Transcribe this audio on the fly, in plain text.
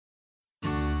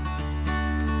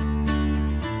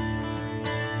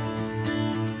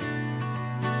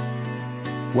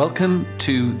Welcome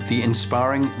to the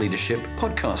Inspiring Leadership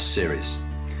podcast series.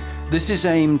 This is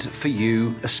aimed for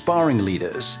you aspiring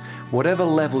leaders, whatever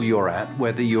level you're at,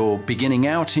 whether you're beginning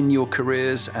out in your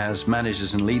careers as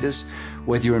managers and leaders,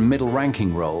 whether you're in middle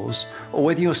ranking roles, or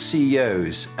whether you're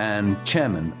CEOs and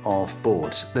chairmen of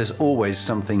boards. There's always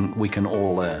something we can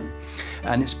all learn.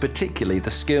 And it's particularly the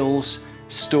skills,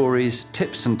 stories,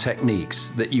 tips and techniques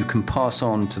that you can pass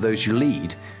on to those you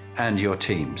lead and your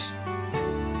teams.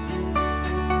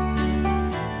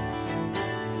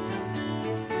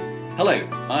 Hello,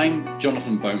 I'm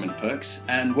Jonathan Bowman-Perks,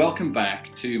 and welcome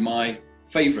back to my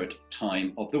favourite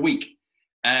time of the week.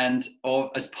 And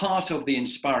as part of the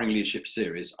Inspiring Leadership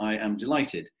series, I am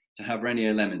delighted to have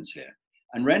Renier Lemons here.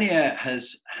 And Renier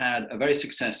has had a very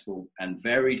successful and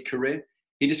varied career.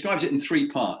 He describes it in three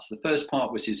parts. The first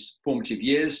part was his formative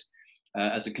years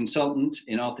as a consultant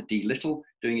in Arthur D. Little,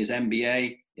 doing his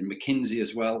MBA in McKinsey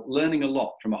as well, learning a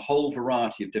lot from a whole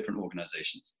variety of different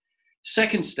organisations.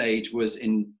 Second stage was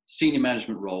in senior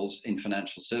management roles in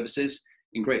financial services,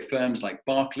 in great firms like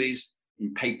Barclays,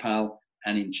 in PayPal,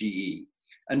 and in GE.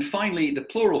 And finally, the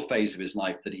plural phase of his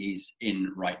life that he's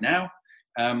in right now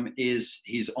is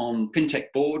he's on fintech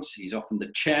boards. He's often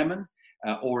the chairman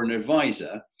or an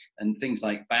advisor and things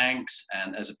like banks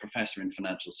and as a professor in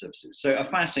financial services. So a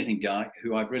fascinating guy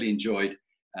who I've really enjoyed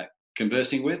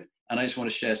conversing with. And I just want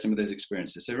to share some of those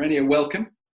experiences. So Renier, welcome.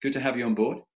 Good to have you on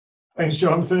board. Thanks,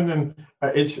 Jonathan. And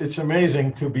it's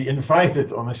amazing to be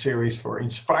invited on a series for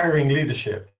inspiring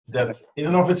leadership. That in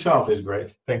and of itself is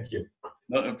great. Thank you.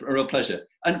 A real pleasure.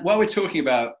 And while we're talking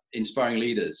about inspiring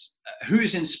leaders,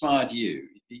 who's inspired you?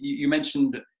 You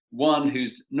mentioned one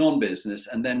who's non-business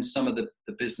and then some of the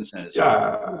business owners.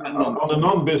 Yeah, on the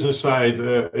non-business side,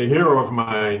 a hero of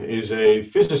mine is a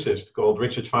physicist called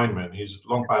Richard Feynman. He's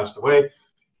long passed away.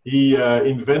 He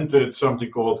invented something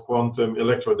called quantum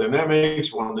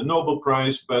electrodynamics, won the Nobel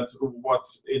Prize, but what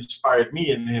inspired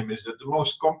me in him is that the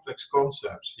most complex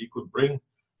concepts he could bring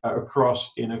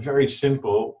across in a very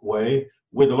simple way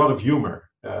with a lot of humor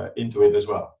into it as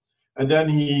well. And then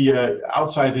he,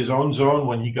 outside his own zone,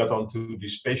 when he got onto the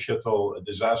Space Shuttle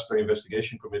Disaster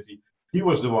Investigation Committee, he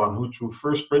was the one who, through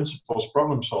first principles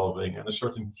problem solving and a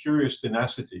certain curious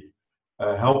tenacity,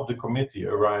 helped the committee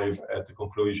arrive at the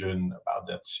conclusion about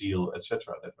that seal,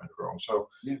 etc., that went wrong. So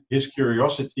his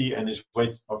curiosity and his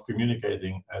way of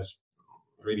communicating has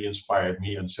really inspired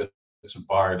me and set it's a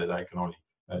bar that I can only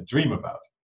dream about.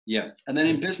 Yeah, and then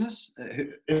in business?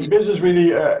 In business,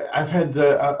 really, I've had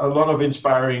a lot of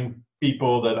inspiring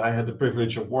people that I had the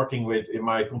privilege of working with in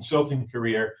my consulting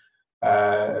career.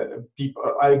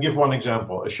 I give one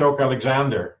example, Ashok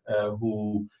Alexander,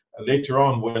 who later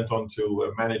on went on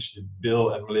to manage the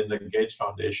Bill and Melinda Gates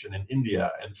Foundation in India,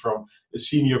 and from a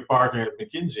senior partner at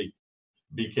McKinsey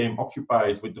became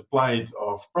occupied with the plight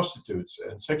of prostitutes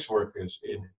and sex workers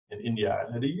in India,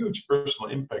 and had a huge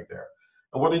personal impact there.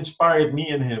 And what inspired me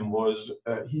in him was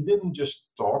he didn't just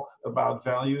talk about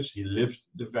values, he lived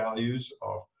the values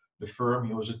of the firm.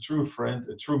 He was a true friend,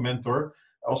 a true mentor,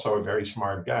 also a very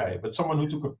smart guy, but someone who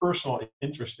took a personal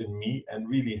interest in me and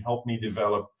really helped me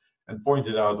develop and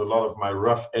pointed out a lot of my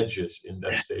rough edges in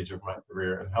that stage of my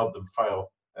career and helped them file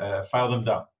them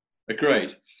down.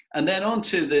 Great. And then on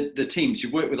to the teams.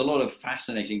 You've worked with a lot of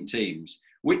fascinating teams.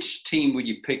 Which team would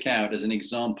you pick out as an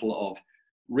example of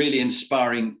really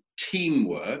inspiring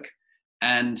teamwork,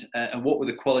 and what were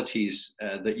the qualities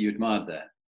that you admired there?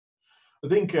 I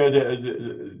think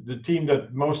the team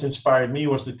that most inspired me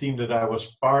was the team that I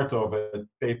was part of at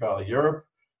PayPal Europe.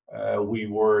 We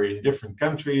were in different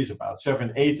countries, about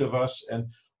 7, 8 of us, and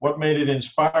what made it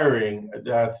inspiring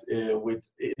that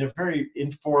in a very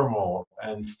informal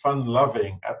and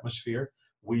fun-loving atmosphere,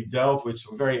 we dealt with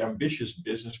some very ambitious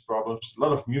business problems, a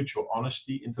lot of mutual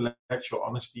honesty, intellectual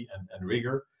honesty and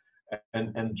rigor,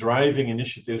 and driving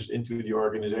initiatives into the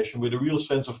organization with a real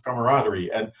sense of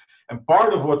camaraderie. And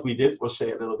part of what we did was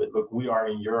say a little bit, look, we are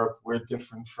in Europe, we're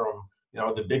different from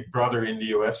the big brother in the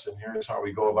US, and here's how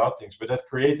we go about things. But that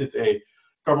created a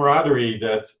camaraderie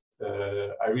that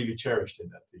I really cherished in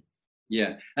that team.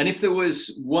 Yeah, and if there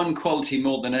was one quality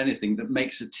more than anything that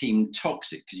makes a team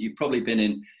toxic, because you've probably been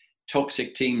in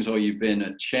toxic teams or you've been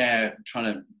a chair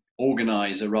trying to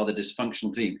organize a rather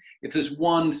dysfunctional team. If there's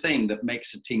one thing that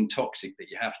makes a team toxic that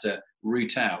you have to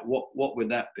root out, what would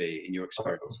that be in your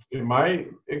experience? In my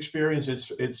experience,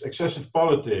 it's excessive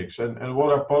politics. And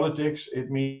what are politics? It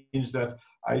means that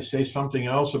I say something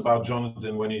else about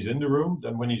Jonathan when he's in the room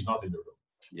than when he's not in the room.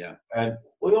 Yeah. And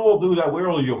we all do that. We're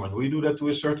all human. We do that to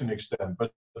a certain extent.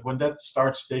 But when that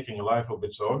starts taking a life of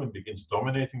its own and begins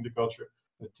dominating the culture,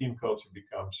 the team culture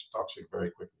becomes toxic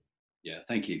very quickly. Yeah,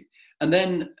 thank you. And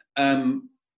then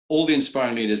all the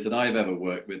inspiring leaders that I've ever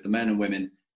worked with, the men and women,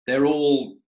 they're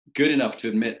all good enough to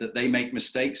admit that they make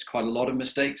mistakes, quite a lot of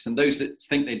mistakes. And those that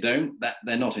think they don't, that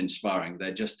they're not inspiring,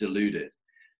 they're just deluded.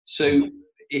 So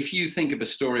if you think of a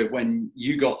story of when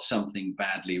you got something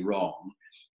badly wrong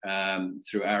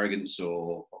through arrogance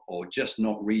or just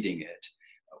not reading it,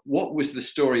 what was the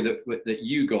story that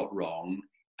you got wrong,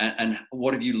 and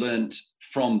what have you learned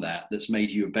from that that's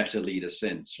made you a better leader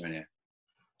since, Renier?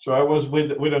 So I was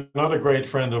with another great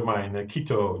friend of mine,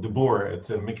 Kito de Boer at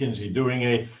McKinsey, doing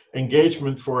a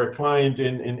engagement for a client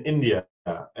in India.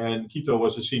 And Kito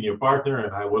was a senior partner,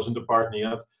 and I wasn't a partner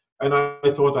yet. And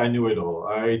I thought I knew it all.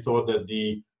 I thought that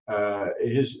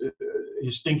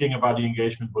his thinking about the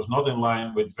engagement was not in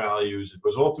line with values. It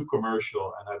was all too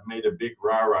commercial, and I've made a big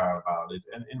rah-rah about it.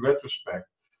 And in retrospect,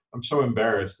 I'm so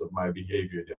embarrassed of my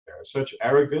behavior there. Such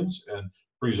arrogance and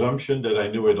presumption that I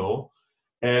knew it all.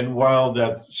 And while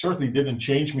that certainly didn't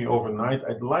change me overnight,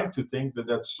 I'd like to think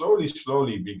that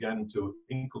slowly began to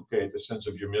inculcate a sense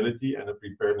of humility and a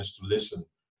preparedness to listen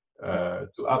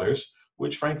to others,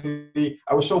 which frankly,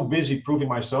 I was so busy proving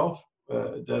myself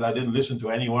that I didn't listen to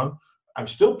anyone. I'm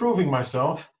still proving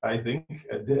myself, I think,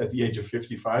 at the age of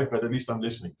 55, but at least I'm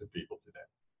listening to people today.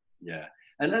 Yeah,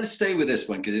 and let's stay with this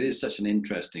one because it is such an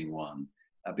interesting one.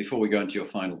 Before we go into your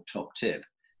final top tip,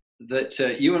 that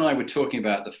you and I were talking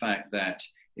about the fact that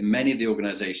in many of the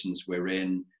organizations we're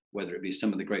in, whether it be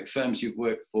some of the great firms you've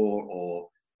worked for or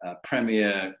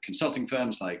premier consulting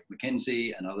firms like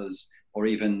McKinsey and others, or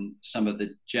even some of the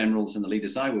generals and the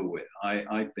leaders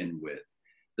I've been with,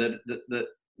 that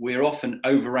we're often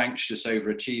over anxious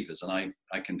overachievers. And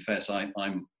I confess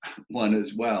I'm one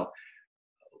as well.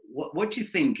 What do you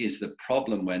think is the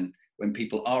problem when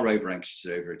people are over anxious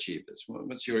overachievers?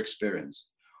 What's your experience?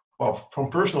 Well, from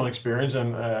personal experience,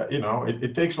 and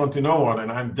it takes one to know one,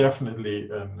 and I'm definitely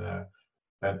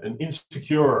an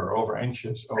insecure, over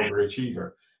anxious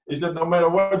overachiever. Is that no matter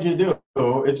what you do,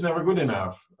 it's never good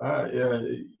enough.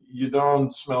 You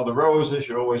don't smell the roses.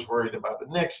 You're always worried about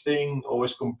the next thing,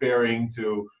 always comparing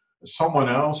to someone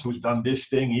else who's done this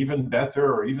thing even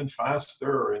better or even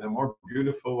faster or in a more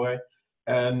beautiful way,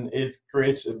 and it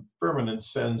creates a permanent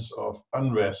sense of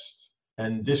unrest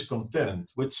and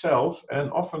discontent with self and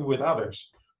often with others.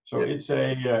 So it's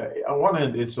on one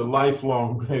hand, it's a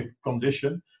lifelong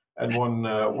condition, and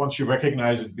once you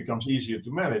recognize it, becomes easier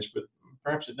to manage, but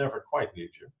perhaps it never quite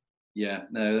leaves you. Yeah,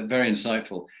 no, very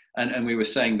insightful. And we were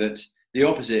saying that the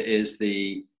opposite is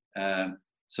the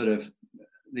sort of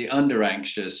the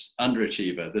under-anxious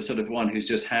underachiever, the sort of one who's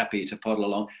just happy to puddle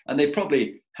along. And they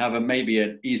probably have maybe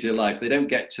an easier life. They don't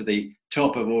get to the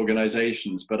top of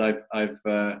organizations, but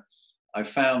I've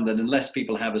found that unless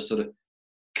people have a sort of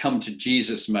come to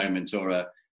Jesus moment or a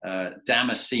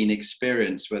Damascene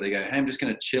experience where they go, hey, I'm just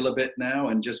going to chill a bit now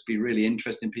and just be really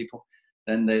interested in people,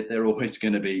 then they're always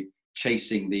going to be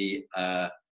chasing the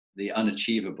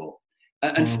unachievable.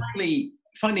 And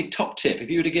finally, top tip. If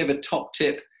you were to give a top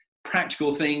tip, practical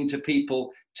thing to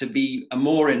people to be a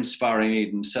more inspiring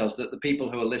leader themselves, that the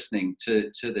people who are listening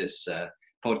to this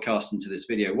podcast and to this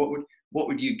video, what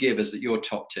would you give as your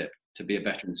top tip to be a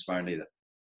better inspiring leader?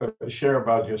 Share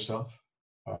about yourself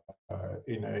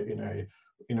in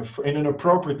an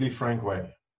appropriately frank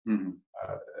way. Mm-hmm.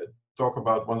 Talk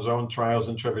about one's own trials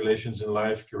and tribulations in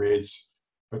life creates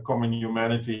a common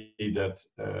humanity that,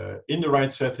 in the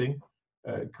right setting,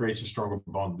 creates a stronger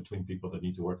bond between people that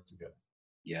need to work together.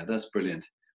 Yeah, that's brilliant.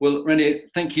 Well, Renier,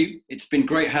 thank you. It's been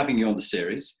great having you on the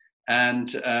series, and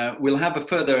we'll have a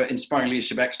further Inspiring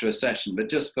Leadership Extra session. But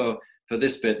just for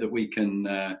this bit that we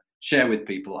can share with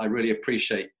people, I really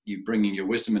appreciate you bringing your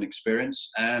wisdom and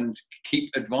experience, and keep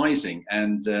advising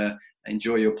and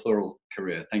enjoy your plural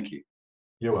career. Thank you.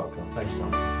 You're welcome. Thanks,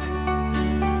 John.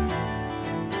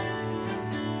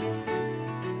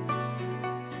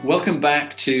 Welcome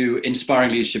back to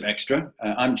Inspiring Leadership Extra.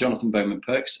 I'm Jonathan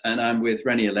Bowman-Perks, and I'm with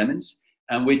Renier Lemmens.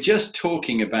 And we're just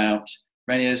talking about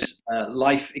Renier's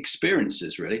life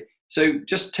experiences, really. So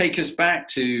just take us back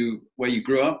to where you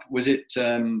grew up. Was it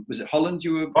Holland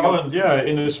you were? Holland, yeah,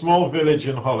 in a small village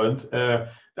in Holland.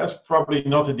 That's probably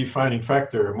not a defining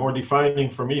factor. More defining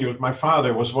for me was my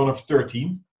father was one of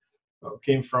 13.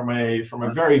 Came from a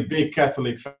very big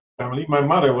Catholic family. My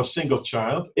mother was single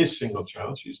child. She's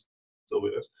still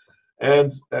with us.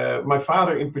 And my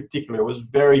father in particular was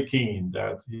very keen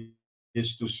that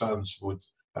his two sons would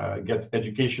get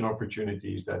education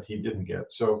opportunities that he didn't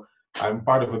get. So I'm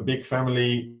part of a big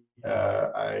family.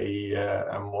 I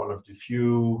am one of the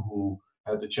few who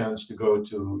had the chance to go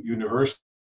to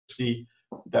university.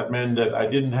 That meant that I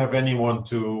didn't have anyone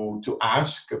to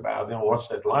ask about, what's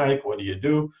that like? What do you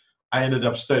do? I ended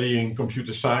up studying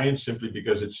computer science simply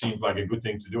because it seemed like a good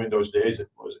thing to do in those days. It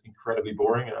was incredibly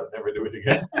boring, and I'd never do it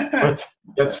again. But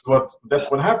that's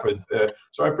what happened.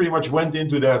 So I pretty much went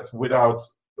into that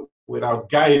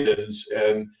without guidance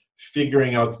and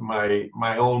figuring out my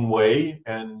own way.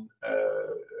 And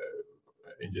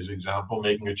in this example,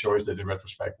 making a choice that in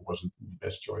retrospect wasn't the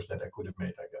best choice that I could have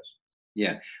made, I guess.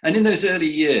 Yeah. And in those early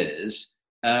years,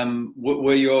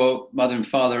 were your mother and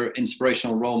father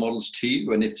inspirational role models to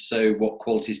you? And if so, what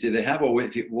qualities did they have? Or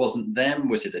if it wasn't them,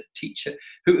 was it a teacher?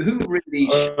 Who really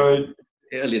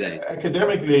early days?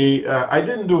 Academically, I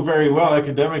didn't do very well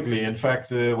academically. In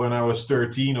fact, when I was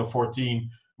 13 or 14,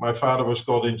 my father was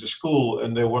called into school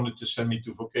and they wanted to send me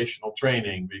to vocational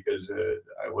training because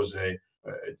I was a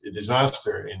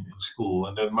disaster in school.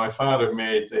 And then my father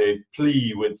made a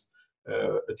plea with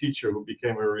a teacher who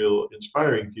became a real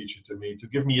inspiring teacher to me to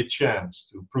give me a chance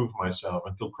to prove myself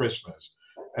until Christmas.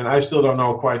 And I still don't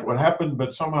know quite what happened,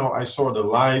 but somehow I saw the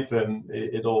light and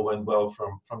it all went well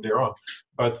from there on.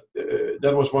 But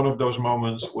that was one of those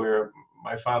moments where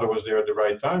my father was there at the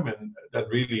right time, and that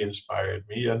really inspired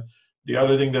me. And the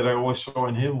other thing that I always saw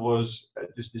in him was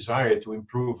this desire to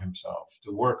improve himself,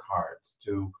 to work hard.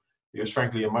 He was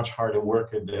frankly a much harder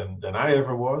worker than I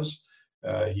ever was.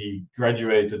 He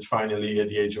graduated finally at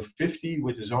the age of 50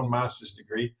 with his own master's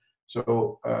degree.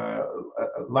 So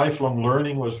lifelong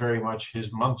learning was very much his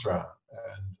mantra,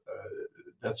 and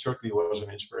that certainly was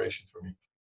an inspiration for me.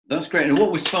 That's great. And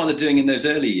what was father doing in those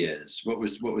early years? What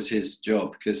was his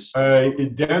job? Because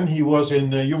then he was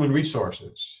in human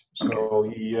resources. So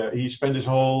okay. He spent his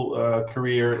whole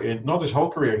career not his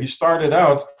whole career. He started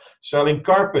out selling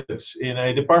carpets in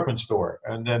a department store,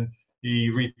 and then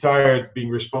he retired being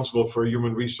responsible for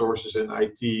human resources and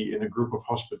IT in a group of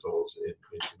hospitals in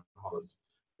Holland.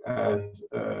 And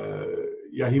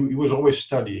he was always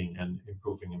studying and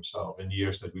improving himself in the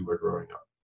years that we were growing up.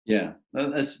 Yeah,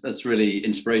 that's really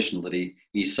inspirational that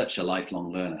he's such a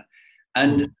lifelong learner.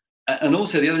 And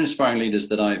also the other inspiring leaders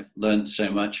that I've learned so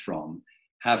much from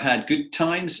have had good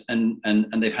times and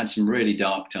they've had some really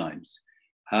dark times.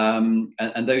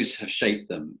 And those have shaped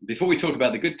them. Before we talk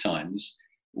about the good times,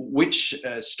 which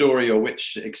story or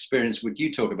which experience would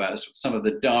you talk about as some of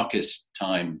the darkest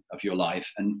time of your life,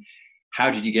 and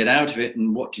how did you get out of it,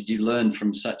 and what did you learn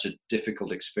from such a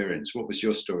difficult experience? What was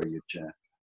your story you'd share?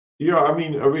 Yeah, I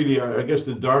mean, I guess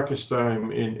the darkest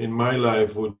time in my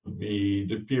life would be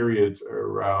the period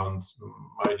around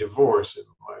my divorce and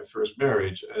my first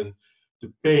marriage, and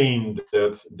the pain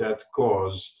that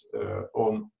caused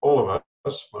on all of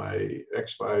us, my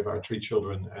ex-wife, our 3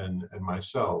 children, and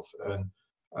myself. And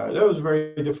that was a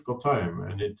very difficult time,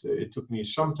 and it took me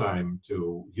some time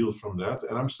to heal from that.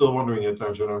 And I'm still wondering at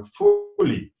times when I'm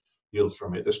fully healed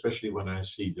from it, especially when I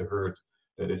see the hurt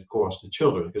that it caused the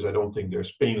children, because I don't think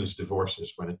there's painless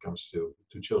divorces when it comes to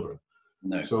children.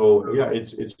 No. So yeah,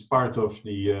 it's part of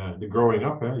the growing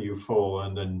up. You fall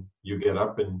and then you get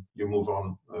up and you move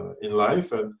on in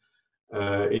life.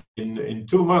 And in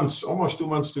 2 months, almost 2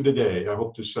 months to the day, I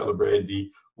hope to celebrate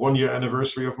the 1-year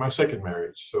anniversary of my second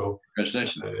marriage. So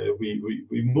congratulations.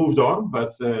 We moved on,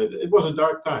 but it was a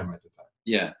dark time at the time.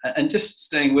 Yeah, and just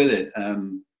staying with it.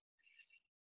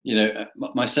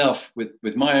 Myself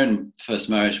with my own first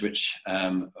marriage, which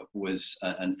was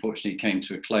unfortunately came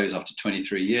to a close after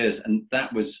 23 years, and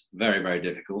that was very, very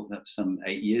difficult. That's some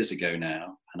 8 years ago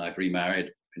now, and I've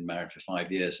remarried, been married for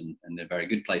 5 years, and in a very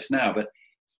good place now. But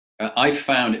I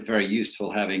found it very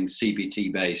useful having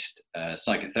CBT-based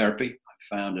psychotherapy.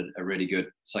 I found a really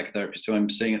good psychotherapist who I'm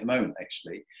seeing at the moment,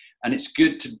 actually. And it's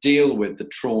good to deal with the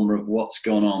trauma of what's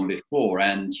gone on before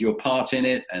and your part in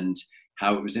it and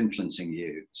how it was influencing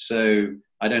you. So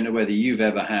I don't know whether you've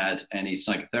ever had any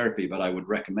psychotherapy, but I would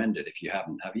recommend it if you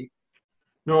haven't. Have you?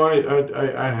 No,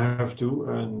 I have to,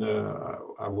 and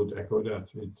I would echo that.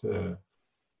 It's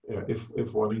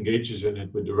if one engages in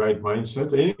it with the right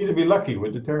mindset, and you need to be lucky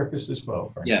with the therapist as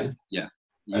well, frankly. Yeah.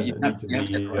 I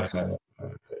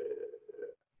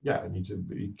need to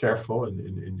be careful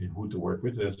in who to work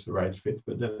with. That's the right fit,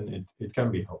 but then it can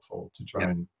be helpful to try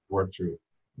and work through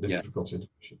difficult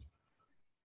situations.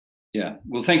 Yeah,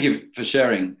 well, thank you for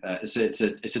sharing. It's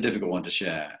a difficult one to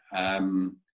share.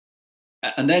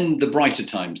 And then the brighter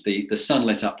times, the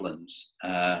sunlit uplands.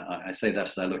 I say that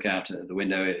as I look out at the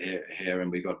window here,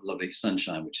 and we've got lovely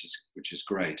sunshine, which is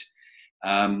great.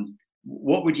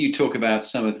 What would you talk about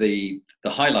some of the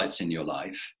highlights in your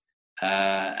life,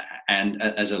 and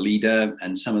as a leader,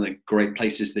 and some of the great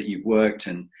places that you've worked,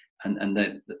 and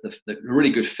the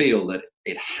really good feel that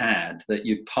it had that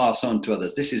you'd pass on to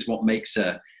others? This is what makes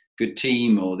a good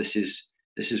team, or this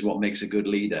is what makes a good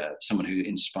leader, someone who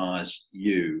inspires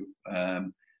you.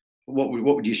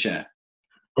 what would you share?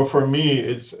 Well, for me,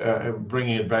 it's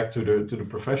bringing it back to the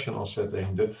professional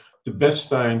setting. The best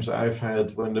times I've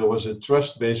had when there was a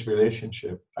trust-based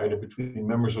relationship, either between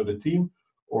members of the team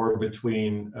or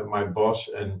between my boss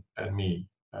and me,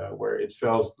 where it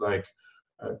felt like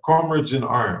comrades in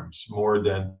arms more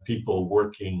than people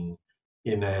working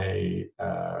in a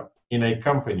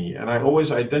company. And I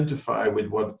always identify with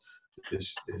what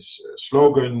this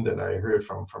slogan that I heard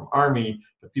from Army,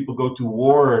 that people go to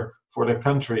war for their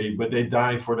country, but they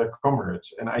die for their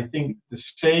comrades. And I think the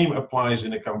same applies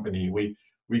in a company.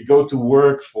 We go to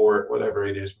work for whatever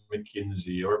it is,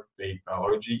 McKinsey or PayPal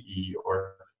or GE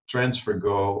or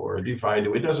TransferGo or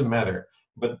Divido, it doesn't matter.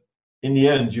 But in the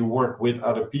end, you work with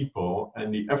other people,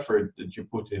 and the effort that you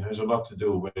put in has a lot to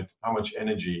do with how much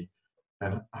energy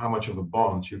and how much of a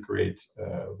bond you create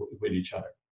with each other.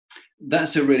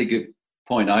 That's a really good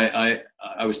point. I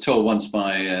was told once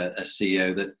by a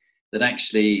CEO that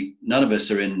actually none of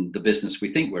us are in the business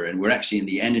we think we're in. We're actually in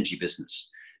the energy business,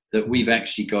 that we've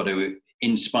actually got to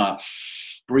inspire,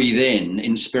 breathe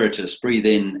in spiritus, breathe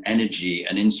in energy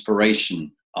and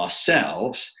inspiration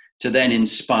ourselves to then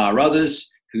inspire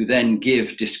others, who then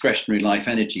give discretionary life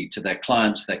energy to their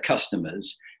clients, their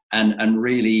customers, and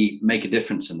really make a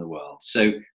difference in the world.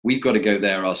 So we've got to go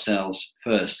there ourselves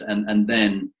first, and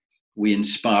then we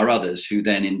inspire others, who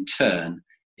then in turn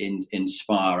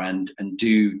inspire and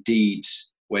do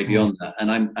deeds way beyond that.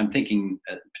 And I'm thinking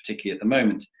particularly at the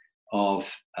moment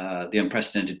of the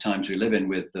unprecedented times we live in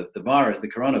with the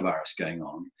coronavirus going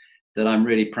on, that I'm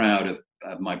really proud of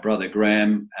my brother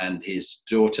Graham and his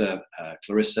daughter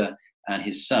Clarissa and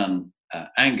his son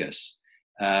Angus.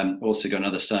 Also got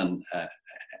another son,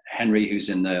 Henry, who's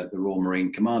in the Royal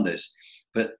Marine Commandos.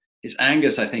 But it's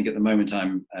Angus, I think, at the moment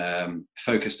I'm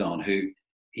focused on, who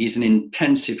he's an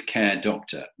intensive care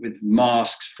doctor with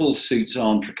masks, full suits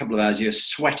on for a couple of hours. You're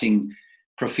sweating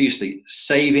profusely,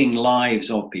 saving lives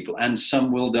of people, and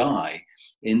some will die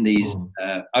in these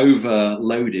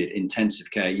overloaded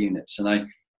intensive care units. And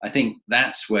I think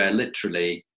that's where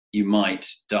literally you might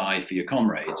die for your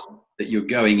comrades, that you're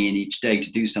going in each day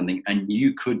to do something and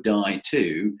you could die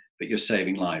too, but you're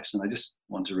saving lives. And I just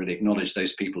want to really acknowledge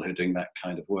those people who are doing that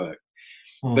kind of work.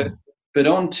 But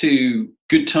on to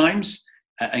good times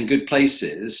and good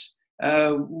places.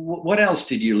 What else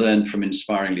did you learn from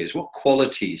inspiring leaders? What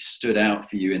qualities stood out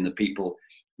for you in the people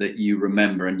that you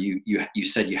remember and you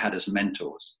said you had as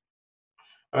mentors?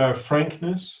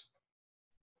 Frankness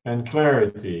and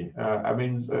clarity.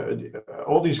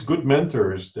 All these good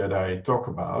mentors that I talk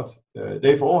about,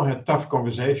 they've all had tough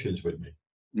conversations with me.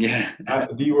 Yeah.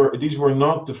 These were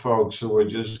not the folks who were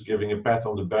just giving a pat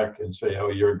on the back and say, "Oh,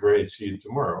 you're great, see you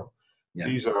tomorrow." Yeah.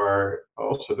 These are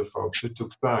also the folks who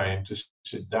took time to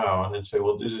sit down and say,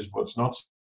 "Well, this is what's not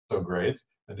so great,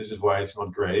 and this is why it's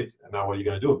not great, and now what are you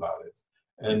going to do about it?"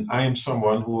 And I am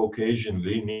someone who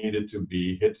occasionally needed to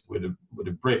be hit with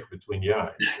a brick between the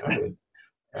eyes.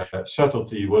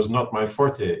 Subtlety was not my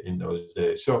forte in those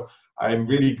days. So I'm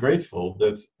really grateful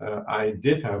that I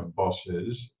did have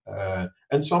bosses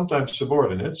and sometimes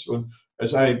subordinates.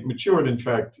 As I matured, in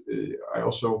fact, I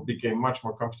also became much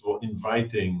more comfortable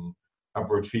inviting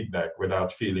upward feedback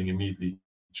without feeling immediately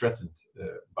threatened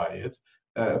by it.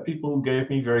 People who gave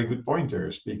me very good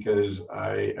pointers, because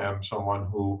I am someone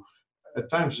who at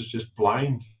times is just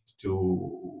blind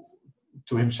to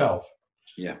himself.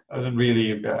 Yeah, I didn't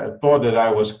really thought that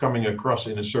I was coming across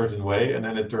in a certain way, and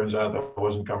then it turns out I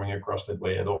wasn't coming across that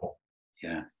way at all.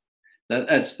 Yeah,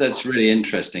 that's really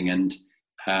interesting. And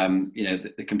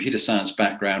the computer science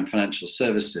background, financial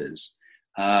services.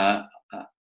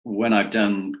 When I've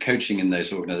done coaching in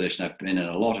those organizations, I've been in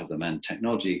a lot of them, and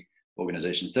technology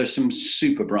organizations. There's some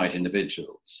super bright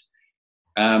individuals,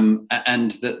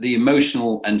 and that the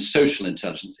emotional and social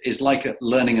intelligence is like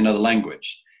learning another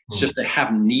language. It's just they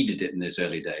haven't needed it in those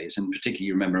early days. And particularly,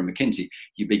 you remember in McKinsey,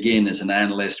 you begin as an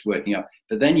analyst working up,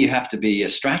 but then you have to be a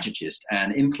strategist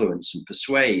and influence and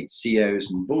persuade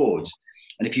CEOs and boards.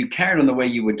 And if you carried on the way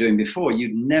you were doing before,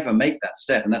 you'd never make that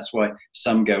step. And that's why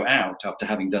some go out after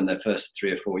having done their first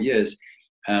 3 or 4 years,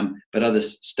 but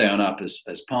others stay on up as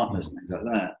partners and things like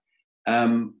that.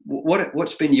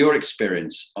 What's been your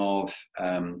experience of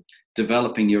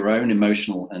developing your own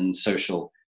emotional and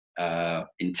social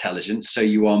intelligence, so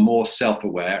you are more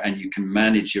self-aware and you can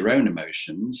manage your own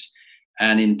emotions,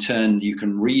 and in turn you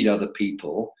can read other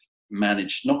people,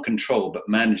 manage, not control, but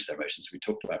manage their emotions? We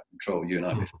talked about control, you and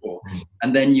I, before.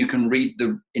 And then you can read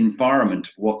the environment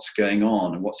of what's going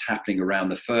on and what's happening around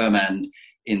the firm and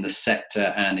in the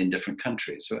sector and in different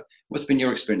countries. So what's been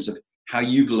your experience of how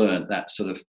you've learned that sort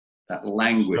of that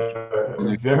language?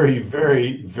 Very,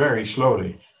 very, very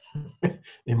slowly.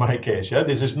 in my case. Yeah,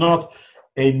 this is not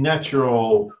a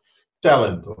natural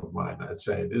talent of mine. I'd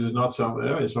say this is not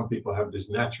some people have this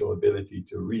natural ability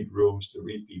to read rooms, to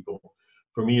read people.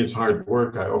 For me, it's hard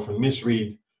work. I often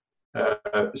misread.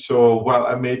 So while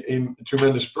I made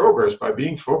tremendous progress by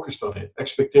being focused on it,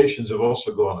 expectations have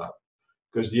also gone up,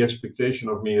 because the expectation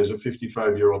of me as a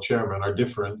 55-year-old chairman are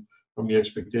different from the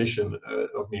expectation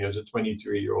of me as a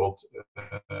 23-year-old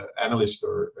analyst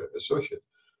or associate.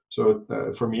 So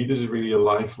for me, this is really a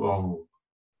lifelong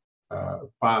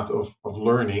path of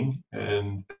learning.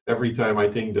 And every time I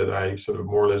think that I sort of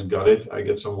more or less got it, I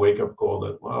get some wake-up call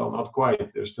that, well, not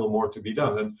quite. There's still more to be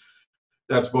done. And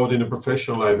that's both in a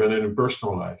professional life and in a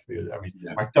personal life. I mean,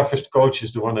 my toughest coach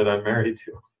is the one that I'm married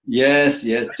to. Yes,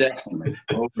 definitely.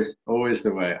 always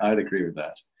the way. I'd agree with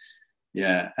that.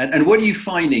 Yeah. And what are you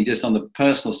finding just on the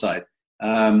personal side?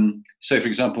 So, for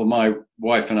example, my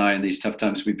wife and I in these tough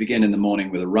times, we begin in the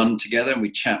morning with a run together and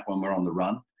we chat when we're on the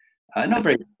run.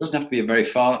 Doesn't have to be a very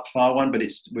far one, but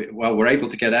we're able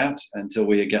to get out until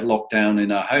we get locked down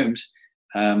in our homes.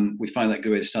 We find that a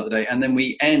good way to start the day. And then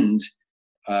we end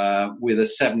with a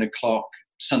 7 o'clock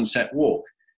sunset walk,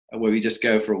 where we just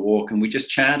go for a walk and we just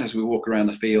chat as we walk around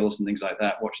the fields and things like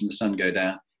that, watching the sun go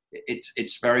down.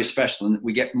 It's very special, and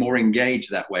we get more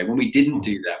engaged that way. When we didn't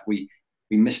do that, we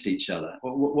missed each other.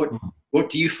 What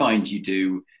do you find you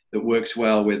do that works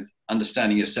well with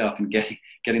understanding yourself and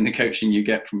getting the coaching you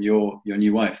get from your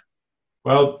new wife?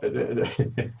 Well,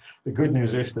 the good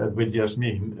news is that with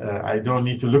Yasmin, I don't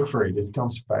need to look for it. It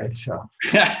comes by itself.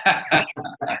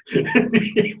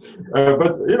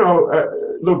 But,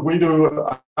 look, we do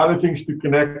other things to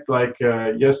connect. Like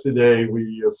yesterday,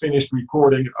 we finished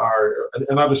recording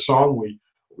another song.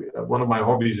 One of my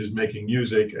hobbies is making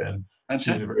music, and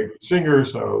she's a very good singer.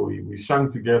 So we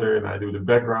sung together, and I do the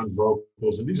background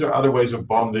vocals. And these are other ways of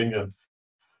bonding. And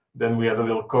then we had a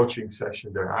little coaching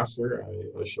session thereafter.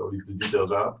 I'll show you the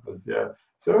details out. But yeah,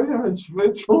 so yeah,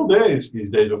 it's full days these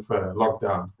days of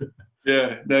lockdown.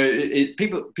 Yeah, no,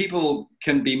 people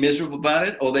can be miserable about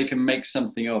it, or they can make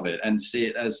something of it and see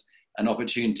it as an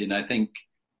opportunity. And I think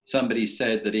somebody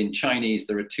said that in Chinese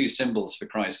there are two symbols for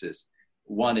crisis.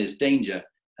 One is danger,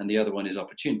 and the other one is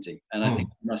opportunity. And I think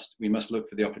we must look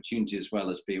for the opportunity as well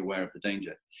as be aware of the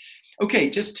danger. Okay,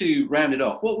 just to round it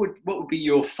off, what would be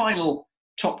your final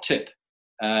top tip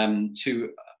to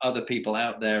other people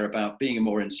out there about being a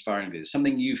more inspiring leader?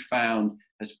 Something you found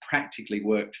has practically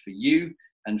worked for you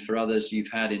and for others you've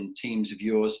had in teams of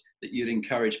yours that you'd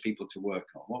encourage people to work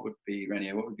on. What would be,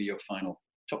 Renier, what would be your final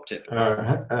top tip?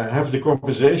 Have the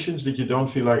conversations that you don't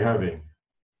feel like having.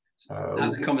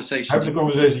 Have the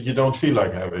conversation you don't feel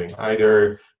like having,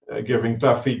 either giving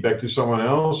tough feedback to someone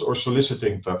else or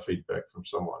soliciting tough feedback from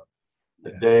someone.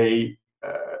 Yeah.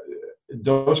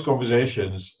 Those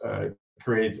conversations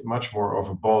create much more of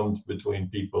a bond between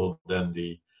people than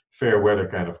the fair weather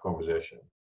kind of conversation.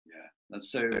 Yeah, that's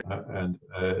so.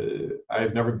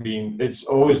 I've never been. It's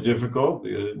always difficult.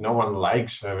 No one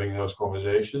likes having those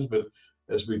conversations, but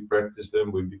as we practice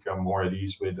them, we become more at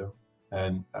ease with them.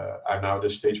 And I'm now at a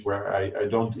stage where I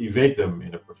don't evade them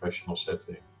in a professional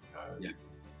setting.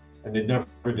 And it never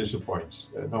disappoints.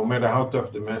 No matter how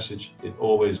tough the message, it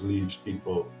always leaves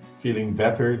people feeling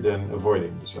better than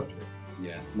avoiding the subject.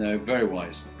 Yeah, no, very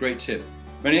wise. Great tip.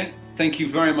 Renier, thank you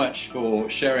very much for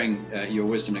sharing your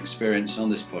wisdom and experience on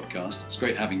this podcast. It's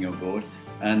great having you on board,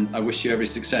 and I wish you every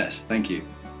success. Thank you.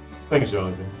 Thanks,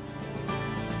 Jonathan.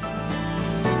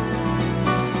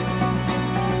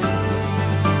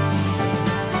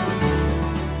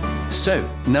 So,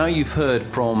 now you've heard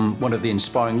from one of the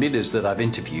inspiring leaders that I've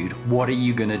interviewed, what are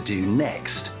you going to do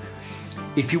next?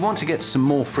 If you want to get some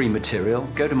more free material,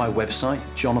 go to my website,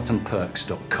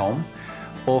 jonathanperks.com,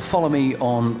 or follow me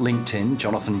on LinkedIn,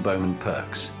 Jonathan Bowman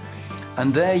Perks.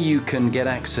 And there you can get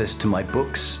access to my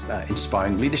books,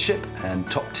 Inspiring Leadership and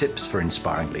Top Tips for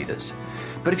Inspiring Leaders.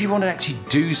 But if you want to actually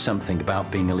do something about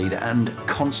being a leader and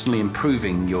constantly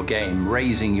improving your game,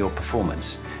 raising your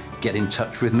performance, get in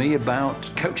touch with me about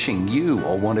coaching you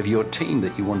or one of your team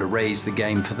that you want to raise the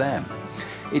game for them.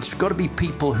 It's got to be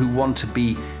people who want to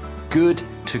be good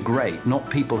to great, not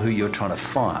people who you're trying to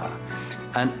fire.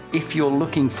 And if you're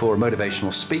looking for a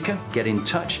motivational speaker, get in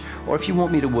touch. Or if you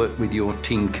want me to work with your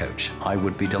team coach, I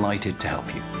would be delighted to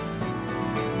help you.